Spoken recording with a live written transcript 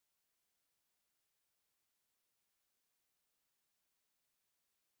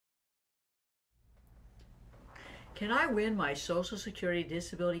Can I win my Social Security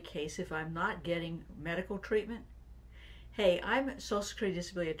disability case if I'm not getting medical treatment? Hey, I'm Social Security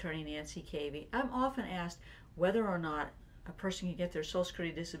disability attorney Nancy Cavey. I'm often asked whether or not a person can get their Social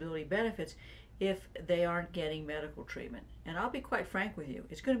Security disability benefits if they aren't getting medical treatment. And I'll be quite frank with you,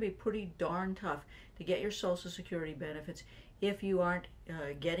 it's going to be pretty darn tough to get your Social Security benefits if you aren't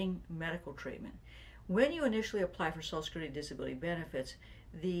getting medical treatment. When you initially apply for Social Security disability benefits,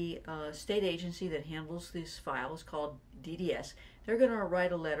 the state agency that handles this file is called DDS. They're going to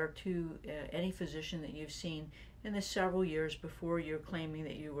write a letter to any physician that you've seen in the several years before you're claiming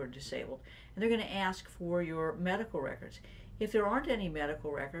that you were disabled. And they're going to ask for your medical records. If there aren't any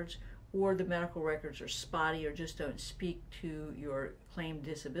medical records, or the medical records are spotty or just don't speak to your claimed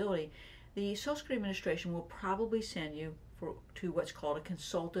disability, the Social Security Administration will probably send you to what's called a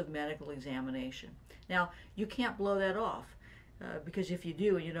consultative medical examination. Now, you can't blow that off because if you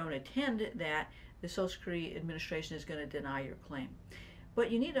do and you don't attend that, the Social Security Administration is going to deny your claim.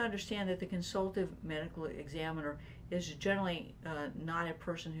 But you need to understand that the consultative medical examiner is generally not a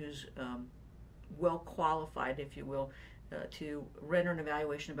person who's well qualified, if you will, to render an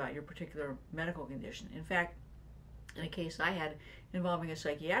evaluation about your particular medical condition. In fact, in a case I had involving a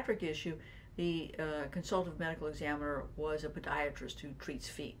psychiatric issue, the consultative medical examiner was a podiatrist who treats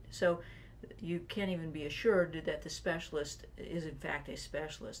feet. So you can't even be assured that the specialist is in fact a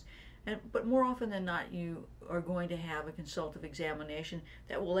specialist. But more often than not, you are going to have a consultative examination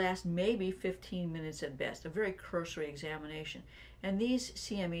that will last maybe 15 minutes at best, a very cursory examination. And these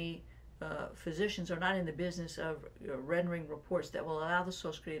CME physicians are not in the business of rendering reports that will allow the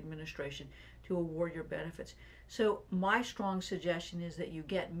Social Security Administration to award your benefits. So my strong suggestion is that you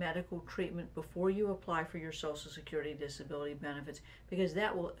get medical treatment before you apply for your Social Security disability benefits, because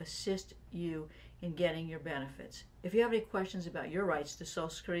that will assist you in getting your benefits. If you have any questions about your rights to Social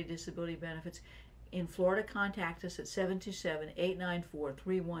Security disability benefits in Florida, contact us at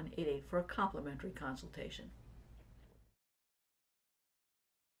 727-894-3188 for a complimentary consultation.